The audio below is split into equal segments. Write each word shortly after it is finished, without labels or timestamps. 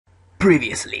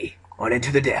Previously on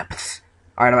Into the Depths.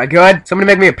 Alright, am I good? Somebody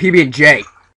make me a PB&J.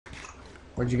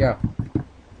 Where'd you go?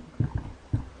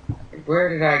 Where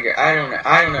did I go? I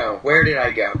don't know. Where did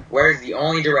I go? Where's the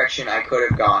only direction I could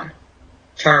have gone?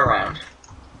 Turn around.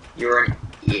 You're an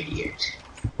idiot.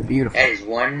 Beautiful. That is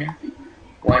one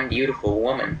beautiful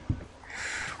woman.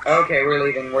 Okay, we're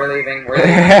leaving. We're leaving. We're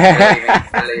leaving. We're leaving.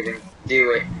 We're leaving.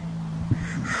 Do it.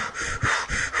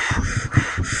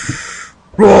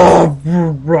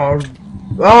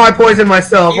 Oh, I poisoned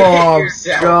myself. You hit Oh,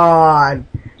 yourself. God.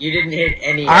 You didn't hit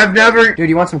any. I've never... Dude,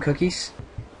 you want some cookies?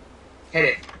 Hit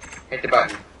it. Hit the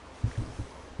button.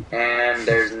 And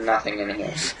there's nothing in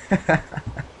here.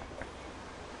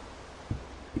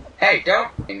 Hey,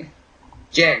 don't...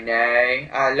 Jenny,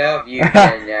 I love you,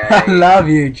 Jenny. I love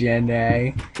you,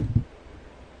 Jenny.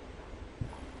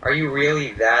 Are you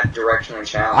really that directionally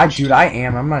challenged? Dude, I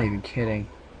am. I'm not even kidding.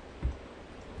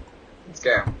 Let's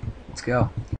go. Let's go.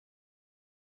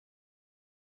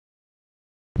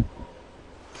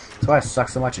 That's why I suck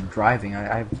so much at driving.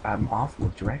 I'm awful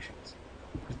with directions.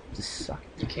 I just suck.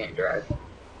 You can't drive.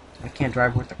 I can't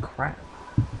drive worth a crap.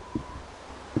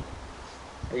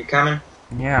 Are you coming?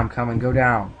 Yeah, I'm coming. Go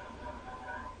down.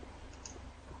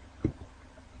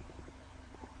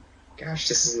 Gosh,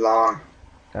 this is long.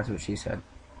 That's what she said.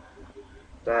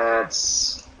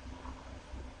 That's...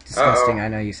 Disgusting. I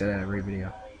know you said that every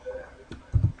video.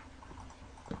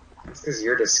 That's because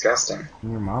you're disgusting.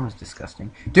 Your mom is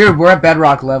disgusting. Dude, we're at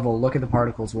bedrock level. Look at the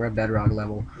particles. We're at bedrock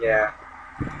level. Yeah.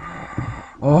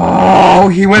 Oh,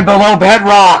 he went below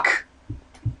bedrock!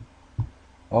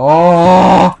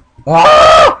 Oh!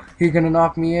 Oh! He's gonna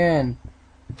knock me in.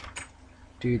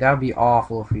 Dude, that would be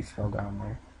awful if we fell down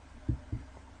there.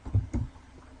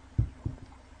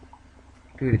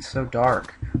 Dude, it's so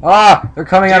dark. Ah! They're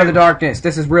coming out of the darkness.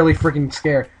 This is really freaking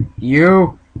scary.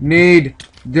 You need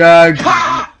the...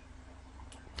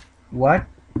 What?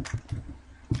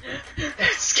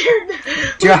 That scared the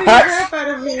crap out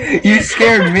of me. You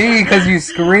scared me because you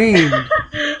screamed.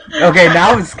 Okay,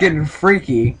 now it's getting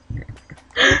freaky.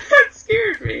 That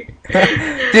scared me.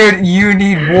 Dude, you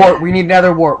need wart. We need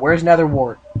nether wart. Where's nether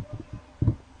wart?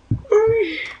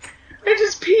 I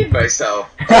just peed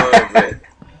myself a little bit.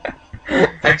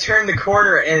 I turned the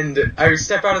corner and I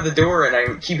step out of the door and I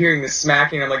keep hearing the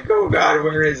smacking. I'm like, oh god,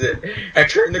 where is it? I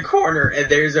turn the corner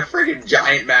and there's a friggin'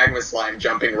 giant magma slime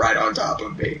jumping right on top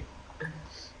of me.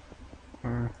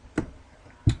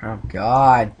 Oh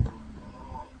god.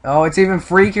 Oh, it's even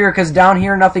freakier because down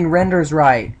here nothing renders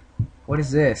right. What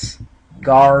is this?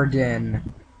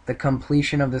 Garden. The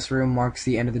completion of this room marks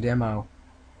the end of the demo.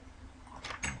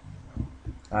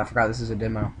 Oh, I forgot this is a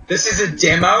demo. This is a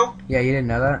demo? Yeah, you didn't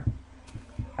know that?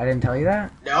 I didn't tell you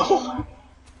that? No.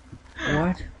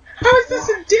 What? How is this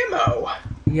a demo?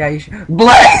 Yeah, you should.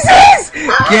 Blazes!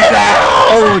 Get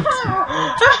out!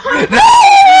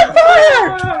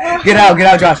 No! Get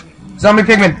out, Josh. Zombie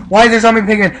pigman. Why is there zombie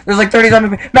pigman? There's like 30 zombie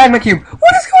pigmen. Magma cube.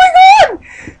 What is going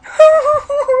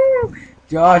on?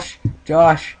 Josh.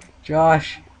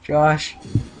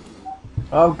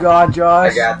 Oh god,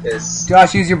 Josh. I got this.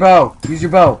 Josh, use your bow. Use your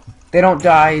bow. They don't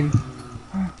die.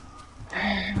 Oh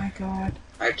my god.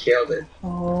 I killed it.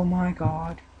 Oh my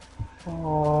god.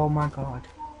 Oh my god.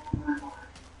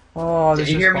 Oh, did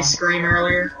you hear me scream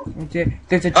earlier?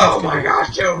 There's a oh my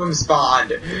gosh, 2 of them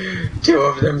spawned. 2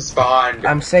 of them spawned.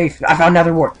 I'm safe. I found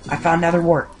nether wart.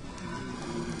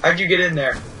 How'd you get in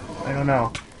there? I don't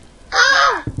know.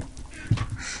 Ah!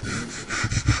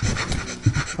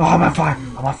 Oh, I'm on fire.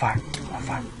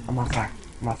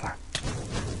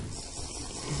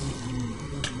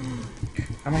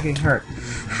 I'm not getting hurt.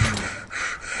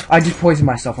 I just poisoned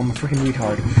myself. I'm a freaking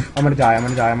retard. I'm gonna die.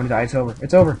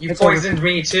 It's over. You poisoned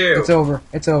me too. It's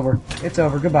over.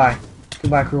 Goodbye,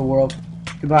 cruel world.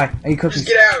 Goodbye. I eat cookies.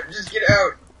 Just get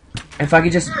out. If I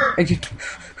could just...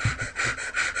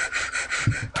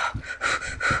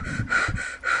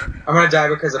 I'm gonna die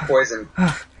because of poison.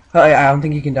 I don't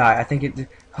think you can die. I think it...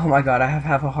 Oh my god, I have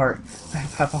half a heart.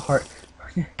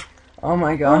 Oh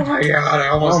my god. Oh my god, I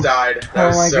almost died.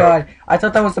 Oh my god. I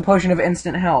thought that was the potion of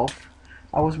instant health.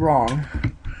 I was wrong.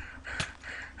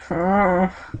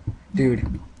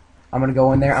 Dude, I'm gonna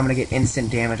go in there. I'm gonna get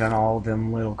instant damage on all of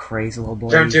them little crazy little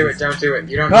boys. Don't do it.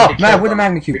 You don't need to kill with the them.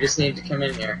 magma cube. We just need to come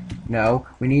in here. No,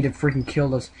 we need to freaking kill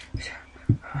those...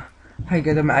 I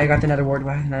got the nether wart.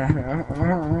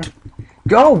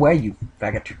 Go away, you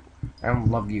faggot. I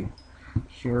don't love you.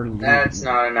 That's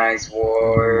not a nice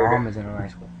word. Mom isn't a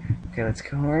nice word. Okay, let's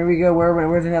go. Where do we go?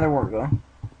 Where's the nether wart go?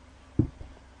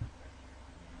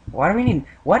 Why do we need...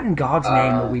 What in God's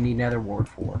name would we need nether wart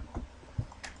for?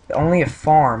 Only a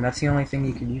farm. That's the only thing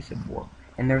you can use it for.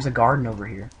 And there's a garden over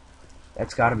here.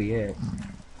 That's gotta be it.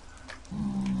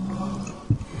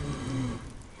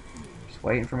 Just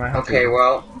waiting for my help. Okay,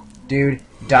 well... Dude,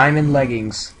 diamond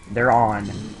leggings. They're on.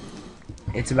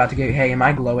 It's about to get... Hey, am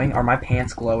I glowing? Are my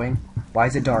pants glowing? Why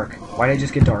is it dark? Why did it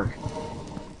just get dark?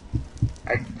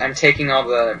 I'm taking all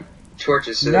the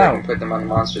torches so that I can put them on the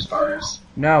monster spawners.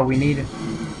 No, we need...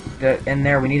 in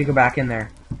there, we need to go back in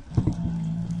there.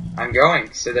 I'm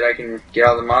going so that I can get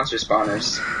all the monster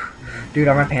spawners. Dude,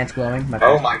 are my pants glowing?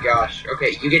 Oh my gosh.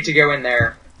 Okay, you get to go in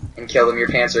there and kill them. Your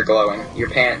pants are glowing. You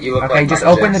look like Okay, just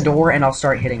Michael open Jackson. the door and I'll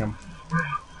start hitting them.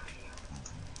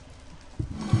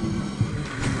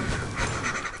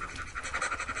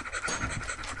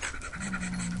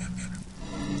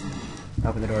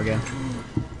 Open the door again.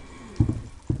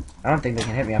 I don't think they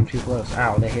can hit me. I'm too close.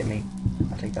 Ow, they hit me.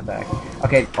 I'll take that back.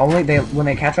 Okay, only when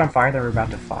they catch on fire, they're about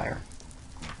to fire.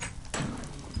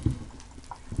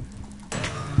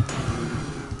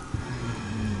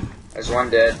 There's one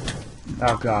dead.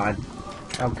 Oh god.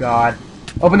 Oh god.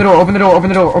 Open the door, open the door, open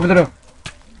the door, open the door.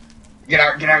 Get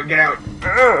out, get out, get out.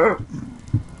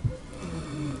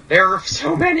 There are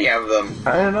so many of them.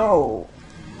 I know.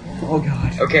 Oh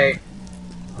god. Okay.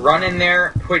 Run in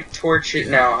there, put torches.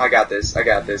 No, I got this. I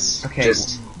got this. Okay.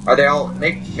 Just are they all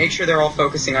make sure they're all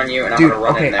focusing on you, and Dude, I'm gonna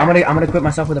run in there. I'm gonna equip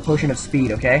myself with a potion of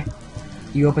speed, okay?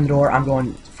 You open the door, I'm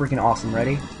going freaking awesome,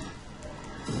 ready?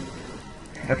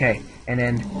 Okay, and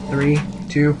then 3,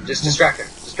 2 Just distract him.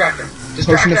 Distract him. Distract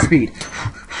potion him. of speed.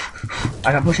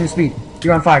 I got potion of speed.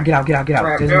 You're on fire, get out, get out, get out.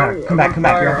 Crap, Doesn't no, matter. Come back, come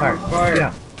back, you're on fire. fire. Get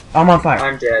out. I'm on fire.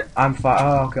 I'm dead. I'm fire.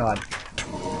 Oh god.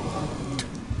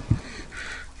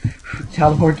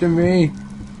 Teleport to me.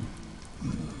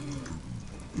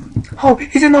 Oh,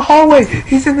 he's in the hallway!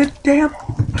 He's in the damn...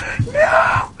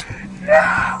 No!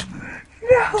 No!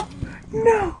 No!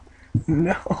 No!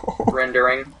 No!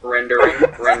 Rendering.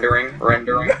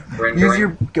 Use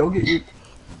your... Go get your...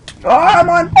 Oh, I'm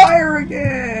on fire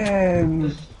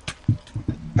again!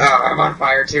 Oh, I'm on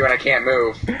fire too, and I can't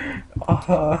move.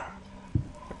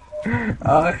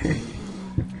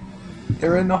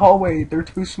 They're in the hallway. They're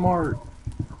too smart.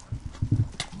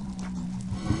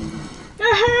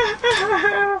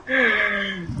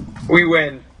 We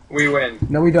win. We win.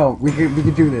 No, we don't. We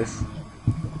could do this.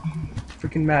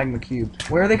 Freaking magma cube.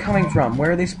 Where are they coming from?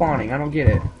 Where are they spawning? I don't get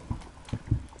it.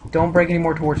 Don't break any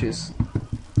more torches.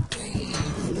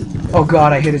 Oh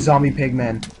god, I hit a zombie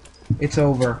pigman. It's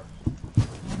over.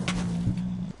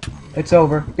 It's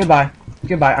over. Goodbye.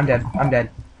 Goodbye. I'm dead. I'm dead.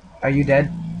 Are you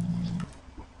dead?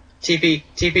 TP,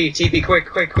 TP, TP, quick,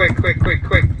 quick, quick, quick, quick,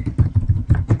 quick.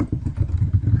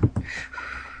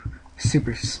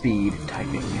 Super speed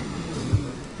typing.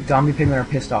 Zombie pigmen are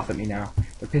pissed off at me now.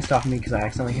 They're pissed off at me because I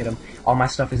accidentally hit them. All my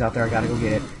stuff is out there. I gotta go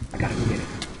get it. I gotta go get it.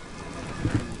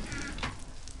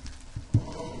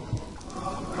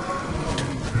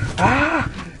 Ah!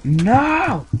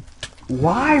 No!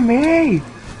 Why me?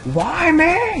 Why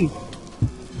me?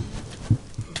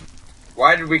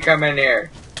 Why did we come in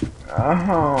here?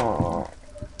 Oh.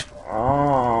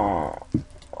 Oh.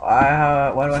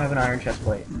 Why do I have an iron chest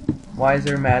plate? Why is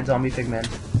there a mad zombie pigman?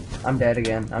 I'm dead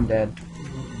again. I'm dead.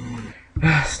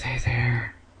 Stay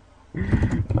there.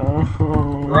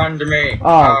 Oh. Run to me.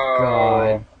 Oh,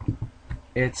 god.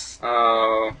 It's...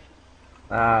 Oh.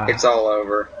 It's all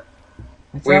over.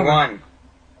 It's We over. won.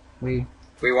 We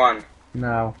won.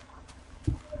 No.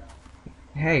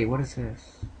 Hey, what is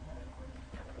this?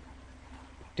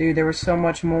 Dude, there was so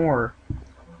much more.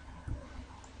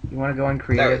 You want to go in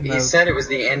creative He mode? said it was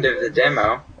the end of the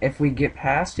demo. If we get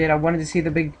past it, I wanted to see the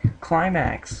big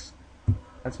climax.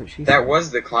 That's what she said. That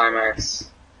was the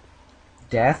climax.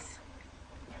 Death?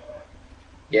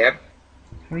 Yep.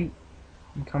 Wait.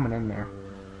 I'm coming in there.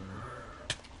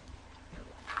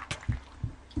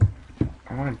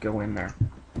 I want to go in there.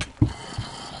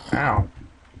 Ow.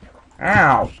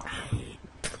 Ow!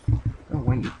 Go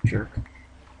away, you jerk.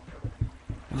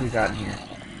 What do we got in here?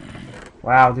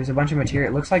 Wow, there's a bunch of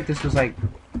material. It looks like this was like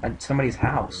somebody's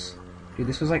house. Dude,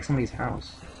 this was like somebody's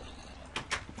house.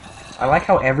 I like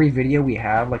how every video we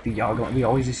have, like we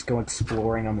always just go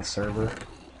exploring on the server.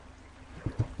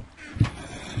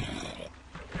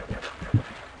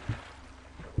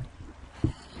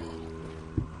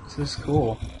 This is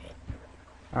cool.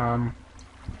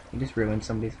 You just ruined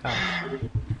somebody's house.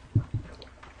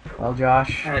 Well,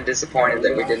 Josh, Kind of disappointed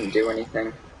that we didn't do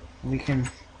anything. we can.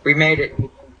 We made it.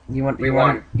 You want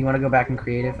to go back in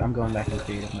creative? I'm going back in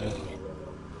creative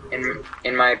mode.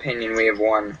 In my opinion, we have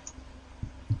won.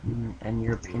 And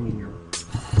your opinion.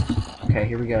 Okay,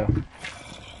 here we go.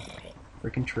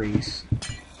 Freaking trees.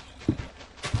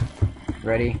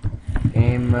 Ready?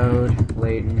 Game mode,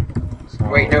 Layton.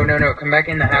 Wait, no. Come back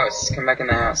in the house. Come back in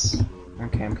the house.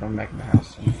 Okay, I'm coming back to the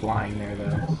house. I'm flying there,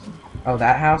 though. Oh,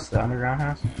 that house? The underground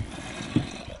house?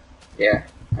 Yeah,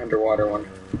 underwater one.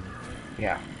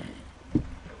 Yeah.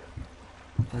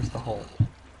 Where's the hole?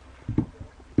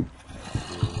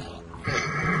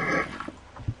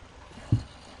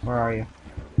 Where are you?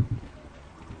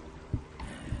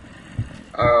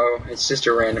 Oh, it's just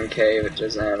a random cave. It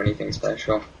doesn't have anything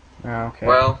special. Oh, okay.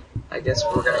 Well, I guess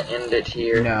we're gonna end it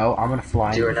here. No, I'm gonna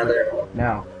fly. Do another.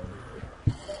 No.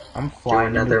 I'm flying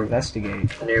in to another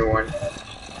investigate. New one.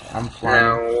 I'm flying.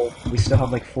 No. We still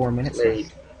have like 4 minutes Late.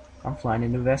 left. I'm flying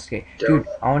in to investigate. Don't. Dude,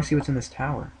 I want to see what's in this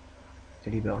tower.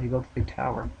 Did he build? He built a big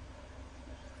tower.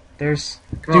 There's.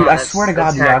 Come Dude, on, I swear to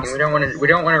God, the hacking. Yogs. We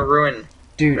don't want to ruin.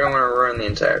 Dude, We don't want to ruin the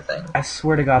entire thing. I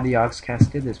swear to God, the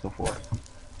Yogscast did this before.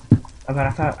 Oh, but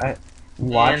I thought I.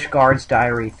 Watch Man, Guard's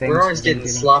diary. Things We're always getting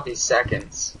sloppy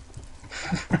seconds.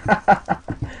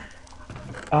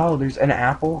 Oh, there's an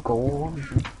apple. Gold.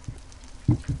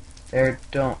 There,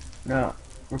 don't. No.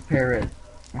 Repair it.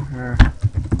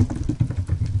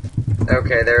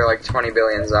 Okay, there are like 20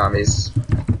 billion zombies.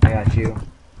 I got you.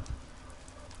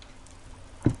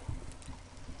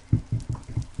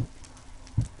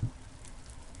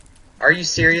 Are you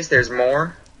serious? There's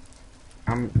more?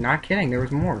 I'm not kidding. There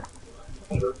was more.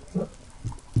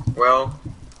 Well,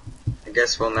 I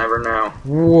guess we'll never know.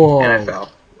 Whoa. And I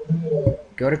fell.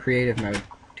 Go to creative mode.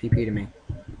 TP to me.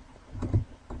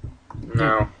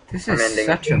 No. This I'm is ending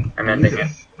such it. a I'm ending it.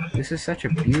 This is such a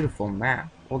beautiful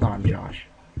map. Hold on, Josh.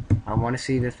 I want to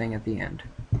see the thing at the end,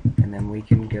 and then we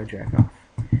can go jack off.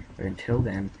 But until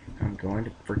then, I'm going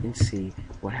to freaking see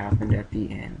what happened at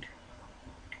the end.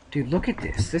 Dude, look at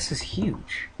this. This is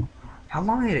huge. How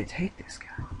long did it take this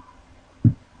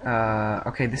guy?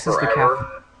 Okay, this is the cafe.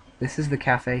 This is the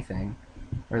cafe thing,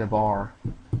 or the bar.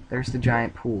 There's the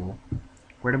giant pool.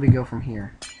 Where do we go from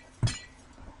here?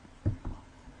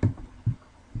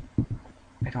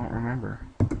 I don't remember.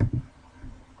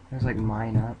 There's like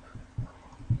mine up.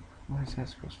 What is that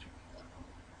supposed to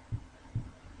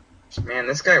be? Man,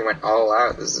 this guy went all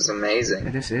out. This is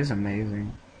amazing. This is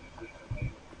amazing.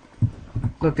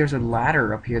 Look, there's a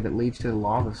ladder up here that leads to the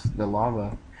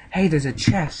lava. Hey, there's a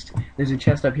chest. There's a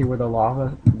chest up here where the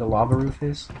lava roof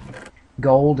is.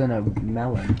 Gold and a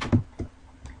melon.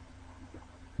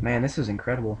 Man, this is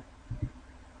incredible.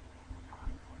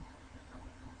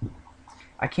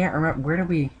 I can't remember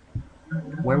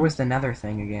where was the nether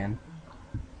thing again?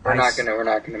 We're not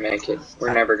gonna make it.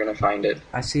 We're never gonna find it.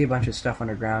 I see a bunch of stuff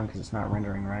underground because it's not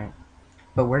rendering right.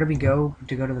 But where did we go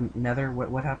to the nether?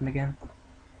 What happened again?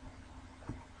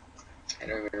 I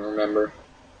don't even remember.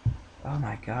 Oh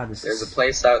my God, There's a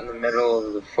place out in the middle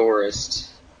of the forest.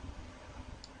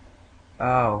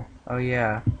 Oh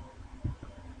yeah.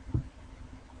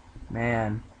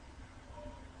 Man.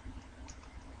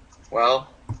 Well,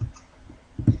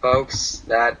 folks,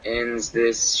 that ends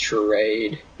this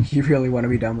charade. You really want to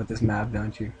be done with this map,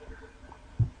 don't you?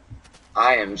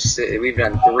 I am. We've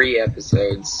done 3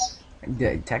 episodes.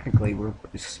 Technically, we're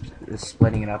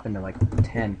splitting it up into like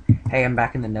 10. Hey, I'm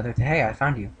back in the nether. Hey, I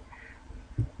found you.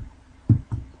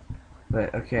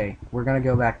 But, okay, we're gonna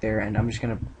go back there, and I'm just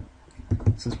gonna...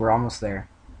 Since we're almost there.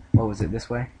 What was it, this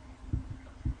way?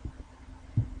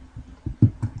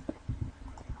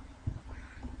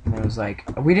 And it was like...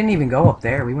 We didn't even go up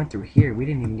there. We went through here. We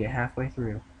didn't even get halfway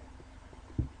through.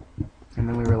 And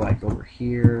then we were like over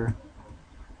here.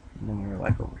 And then we were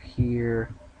like over here.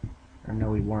 Or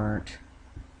no, we weren't.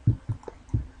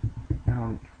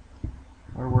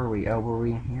 Where were we? Oh, were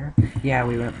we in here? Yeah,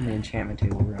 we went from the enchantment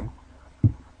table room.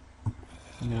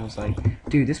 And I was like,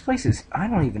 dude, this place is... I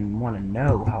don't even want to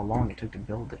know how long it took to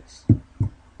build this.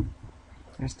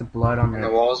 There's the blood on And the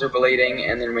walls are bleeding,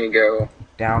 and then we go...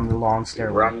 down the long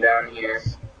stairway. Run down here.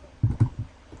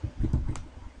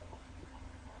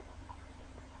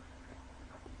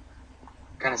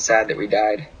 Kind of sad that we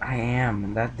died. I am,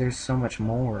 and that there's so much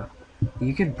more.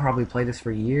 You could probably play this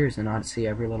for years and not see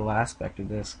every little aspect of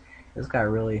this. This guy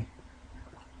really...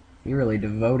 He really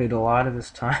devoted a lot of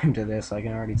his time to this, I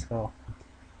can already tell.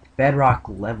 Bedrock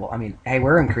level. I mean, hey,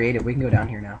 we're in creative. We can go down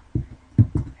here now.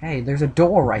 Hey, there's a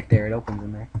door right there. It opens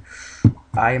in there.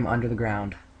 I am under the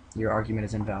ground. Your argument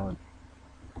is invalid.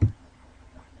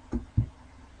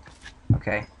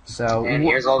 Okay, so... And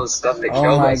here's all the stuff that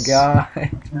killed us. Oh my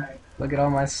God. Look at all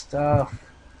my stuff.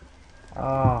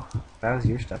 Oh, that was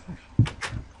your stuff, actually.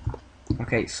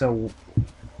 Okay, so...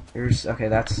 Here's... Okay,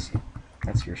 that's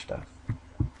your stuff.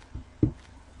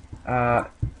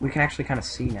 We can actually kind of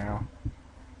see now.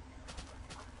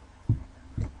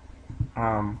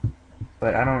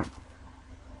 But I don't...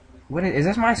 What is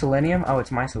this mycelium? Oh,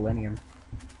 it's mycelium.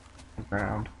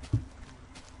 Ground.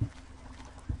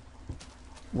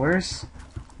 Where's...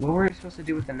 What were we supposed to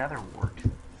do with the nether wart?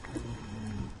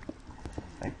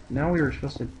 I know we were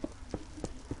supposed to...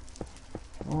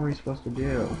 What were we supposed to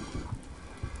do?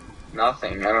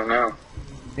 Nothing. I don't know.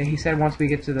 He said once we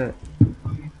get to the...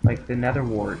 Like, the nether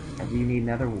wart. You need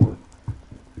nether wart.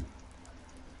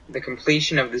 The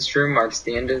completion of this room marks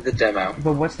the end of the demo.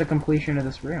 But what's the completion of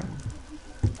this room?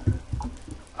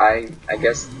 I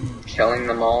guess killing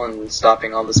them all and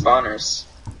stopping all the spawners.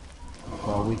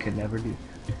 Well, we could never do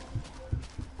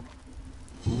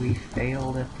that. We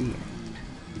failed at the end.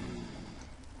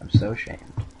 I'm so ashamed.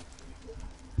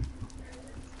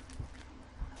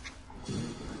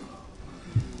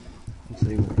 Let's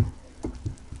see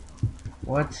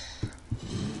what...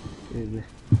 Dude.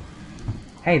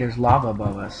 Hey, there's lava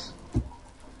above us.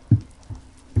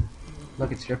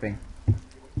 Look, it's dripping.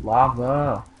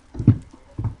 Lava!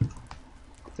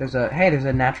 There's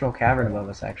a natural cavern above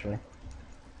us, actually.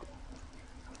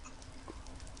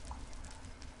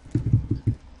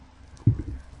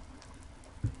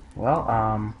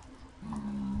 Well,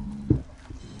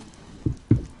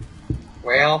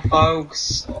 Well,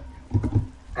 folks,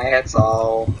 that's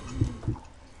all.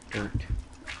 dirt.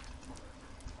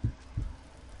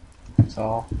 That's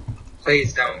all.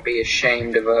 Please don't be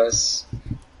ashamed of us.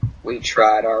 We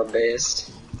tried our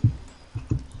best.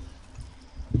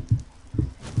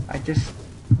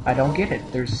 I don't get it.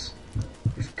 There's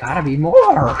gotta be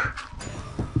more.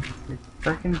 There's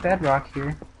freaking bedrock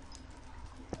here,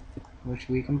 which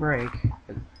we can break.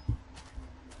 But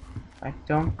I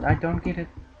don't get it,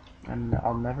 and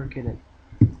I'll never get it.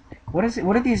 What is it?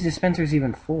 What are these dispensers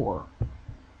even for?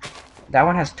 That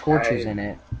one has torches in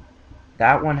it.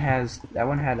 That one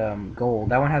had gold.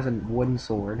 That one has a wooden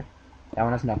sword. That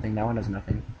one has nothing. That one has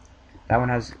nothing. That one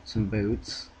has some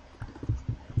boots.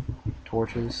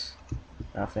 Torches.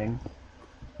 Nothing.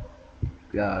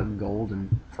 Gold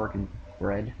and frickin'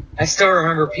 bread. I still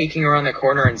remember peeking around the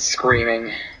corner and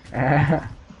screaming.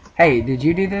 Hey, did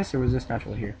you do this, or was this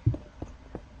natural here?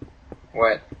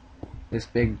 What? This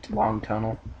big, long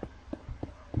tunnel.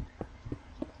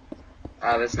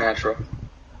 Ah, that's natural.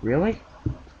 Really?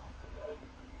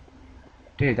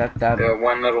 Dude, that... The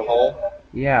one little hole?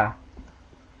 Yeah.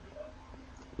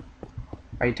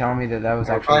 Are you telling me that was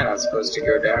We're actually... probably not supposed to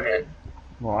go down it.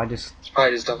 Well, It's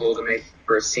probably just a hole to make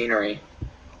for scenery.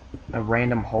 a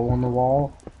random hole in the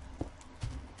wall?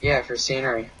 Yeah, for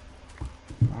scenery.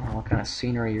 I don't know what kind of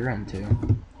scenery you're into.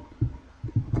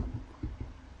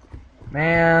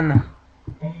 Man.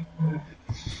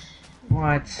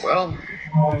 What? Well,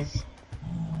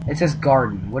 It says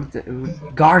garden. What the...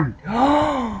 Garden!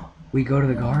 We go to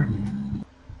the garden.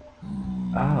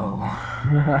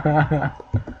 Oh.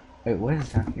 Wait, what is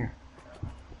down here?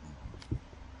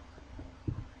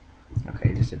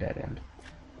 Okay, just a dead end.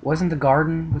 Wasn't the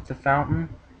garden with the fountain?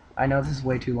 I know this is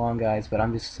way too long, guys, but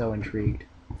I'm just so intrigued.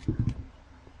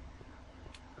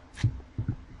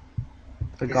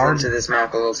 The he's garden... into this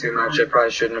map a little too much. I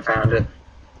probably shouldn't have found it.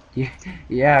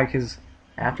 Yeah, because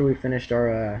after we finished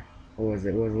our, what was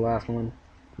it? What was the last one?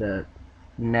 The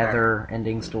Nether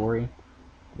ending story.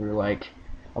 We were like,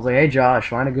 I was like, hey Josh,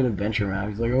 find a good adventure map.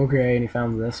 He's like, okay, and he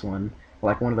found this one.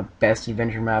 Like one of the best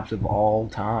adventure maps of all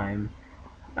time.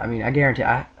 I mean, I guarantee,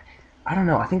 I don't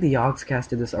know, I think the Yogscast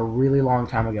did this a really long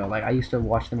time ago. Like, I used to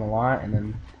watch them a lot, and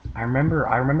then I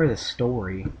remember the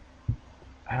story.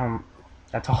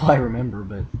 That's all I remember,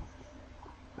 but...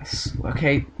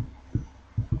 Okay,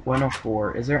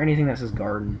 104. Is there anything that says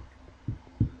garden?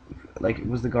 Like,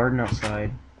 was the garden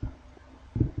outside?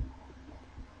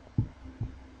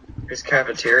 There's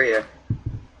cafeteria.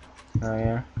 Oh,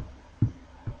 yeah?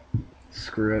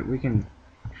 Screw it, we can...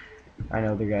 I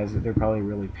know the guys, they're probably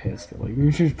really pissed. They're like,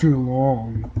 this is too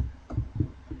long.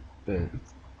 But...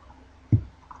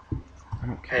 I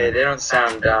don't care. Hey, they don't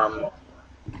sound dumb.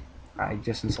 I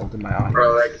just insulted my audience.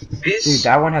 Bro, like, this... Dude,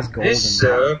 that one has gold this,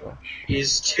 and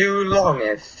is too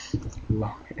longeth.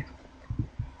 long.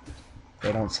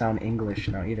 They don't sound English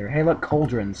now either. Hey, look,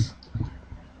 cauldrons.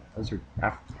 Those are...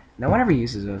 No one ever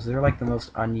uses those. They're like the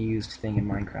most unused thing in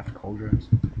Minecraft, cauldrons.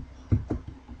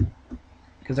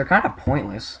 Because they're kind of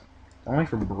pointless. Only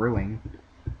for brewing.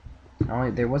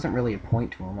 There wasn't really a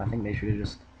point to them. I think they should have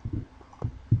just...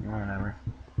 Whatever.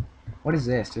 What is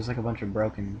this? There's like a bunch of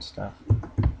broken stuff.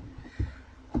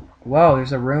 Whoa,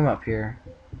 there's a room up here.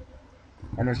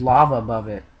 And there's lava above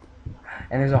it.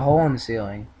 And there's a hole in the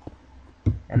ceiling.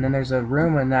 And then there's a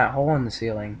room in that hole in the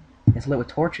ceiling. It's lit with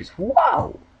torches.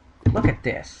 Whoa! Look at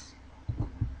this.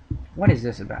 What is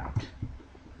this about?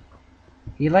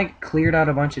 He like cleared out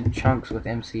a bunch of chunks with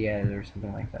MCS or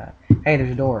something like that. Hey,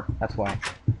 there's a door. That's why.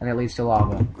 And it leads to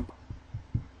lava.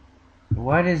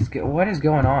 What is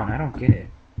going on? I don't get it.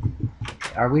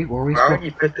 Were we Why supposed... would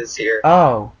you put this here?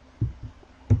 Oh,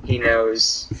 He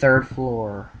knows. 3rd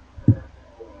floor.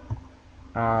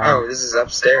 Oh, this is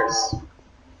upstairs.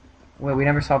 Wait, we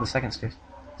never saw the second stairs.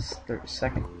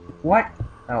 Second. What?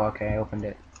 Oh, okay, I opened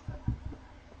it.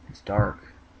 It's dark.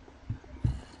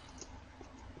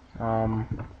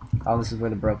 Oh, this is where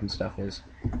the broken stuff is.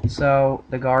 So,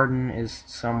 the garden is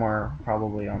somewhere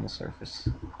probably on the surface.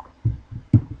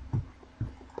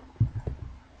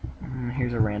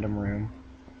 Here's a random room.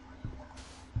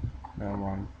 No,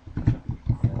 wrong.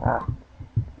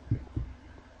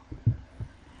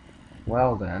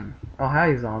 Well then. Oh,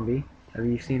 hi, zombie. Have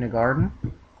you seen a garden?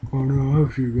 Oh no,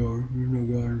 I've seen a garden. There's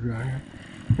no garden right here.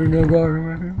 There's no garden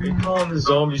right here. You calling the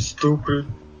zombie stupid?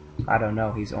 I don't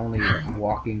know, he's only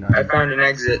walking I on... found an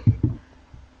exit.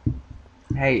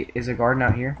 Hey, is a garden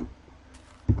out here?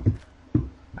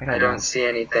 I don't see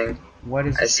anything. What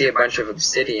is... I see a bunch of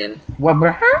obsidian.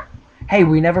 What? Hey,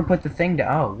 we never put the thing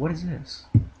to... Oh, what is this?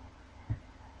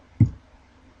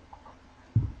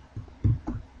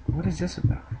 What is this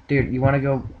about? Dude, you want to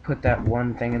go put that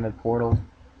one thing in the portal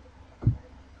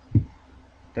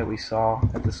that we saw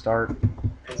at the start?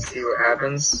 And see what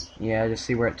happens? Yeah, just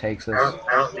see where it takes us.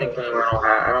 I don't think anyone will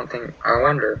have... I don't think... I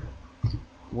wonder.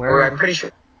 Where? Or I'm pretty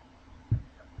sure...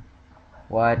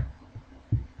 What?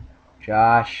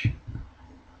 Josh.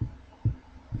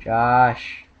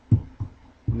 Josh.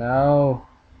 No.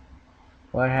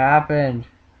 What happened?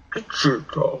 What you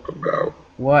talking about?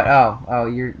 What? Oh,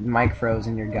 your mic froze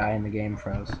and your guy in the game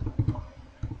froze.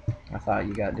 I thought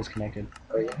you got disconnected.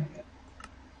 Oh yeah?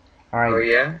 Alright. Oh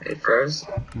yeah? It froze?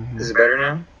 Mhm. Is it better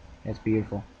now? It's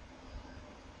beautiful.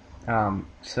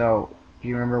 So, do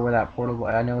you remember where that portal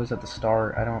was? I know it was at the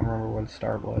start. I don't remember where the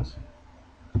start was.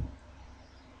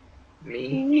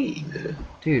 Me neither.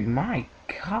 Dude, my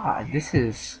god, this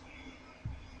is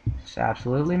just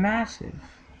absolutely massive.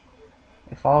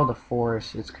 I follow the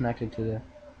forest, it's connected to the...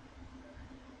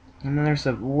 And then there's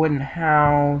a wooden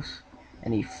house,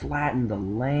 and he flattened the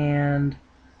land.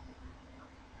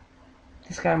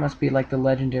 This guy must be like the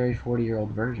legendary 40-year-old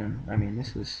virgin. I mean,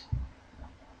 this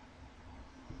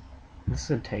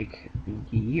would take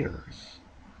years.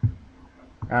 I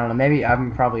don't know, maybe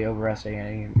I'm probably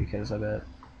overestimating it because I bet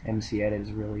MC Edit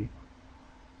is really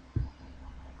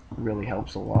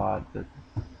helps a lot, but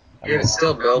He was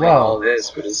still building all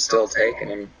this, but it's still taking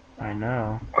him I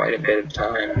know. quite a bit of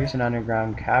time. Here's an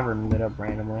underground cavern lit up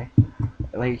randomly.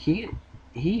 Like he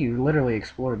literally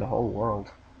explored the whole world.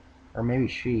 Or maybe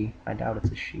she. I doubt it's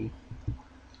a she.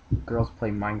 Girls play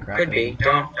Minecraft. Could be.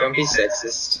 Don't be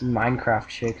sexist. Minecraft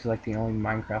chick is like the only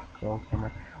Minecraft girl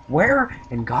camera. Where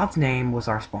in God's name was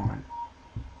our spawn?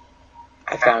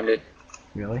 I found it.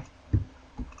 Really?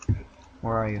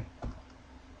 Where are you?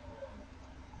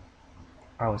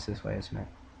 Oh, it's this way, isn't it?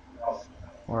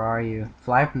 Where are you?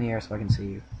 Fly up in the air so I can see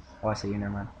you. Oh, I see you,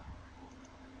 never mind.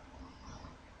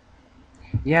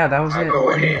 Yeah, that was I'm it.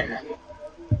 going in.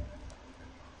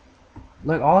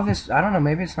 Look, all of this, I don't know,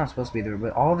 maybe it's not supposed to be there,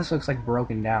 but all of this looks like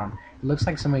broken down. It looks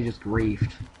like somebody just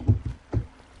griefed.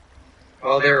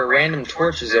 Well, there are random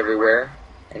torches everywhere,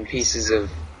 and pieces of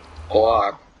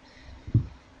block.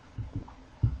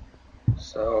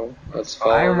 So, let's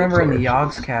follow I remember in the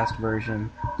torches. Yogscast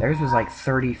version, theirs was like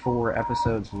 34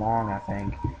 episodes long, I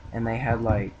think, and they had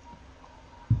like,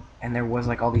 and there was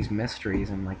like all these mysteries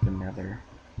in like the Nether.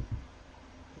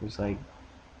 It was like,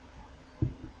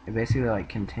 it basically like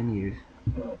continued.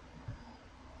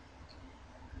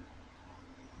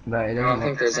 But it I doesn't. don't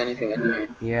think there's anything in here.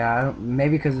 Yeah, I don't,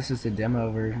 maybe because this is the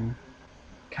demo version.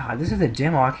 God, this is the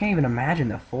demo. I can't even imagine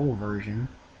the full version.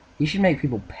 You should make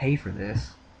people pay for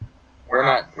this. We're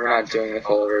not doing the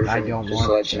full version. I don't just want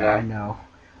to let to. you know. I know.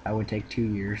 That would take 2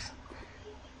 years.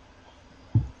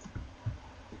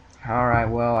 Alright,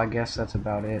 well, I guess that's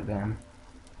about it then.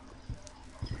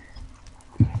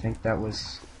 I think that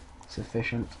was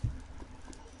sufficient.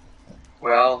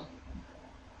 Well,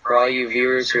 for all you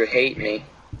viewers who hate me,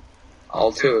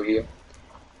 all 2 of you.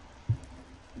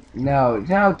 No,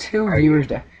 two Are viewers.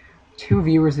 Two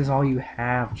viewers is all you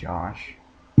have, Josh.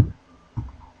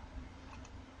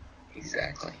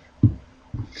 Exactly.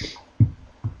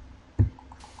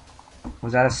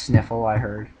 Was that a sniffle I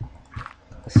heard?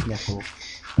 A sniffle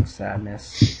of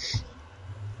sadness.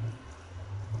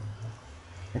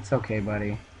 It's okay,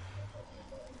 buddy.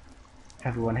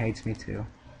 Everyone hates me too.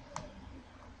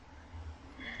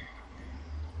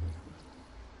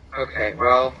 Okay,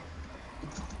 well...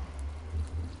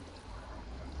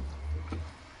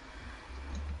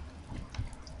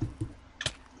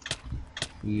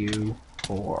 You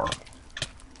whore.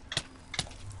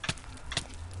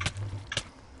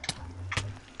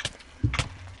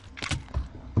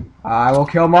 I will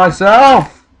kill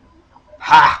myself!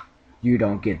 Ha! You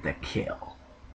don't get the kill.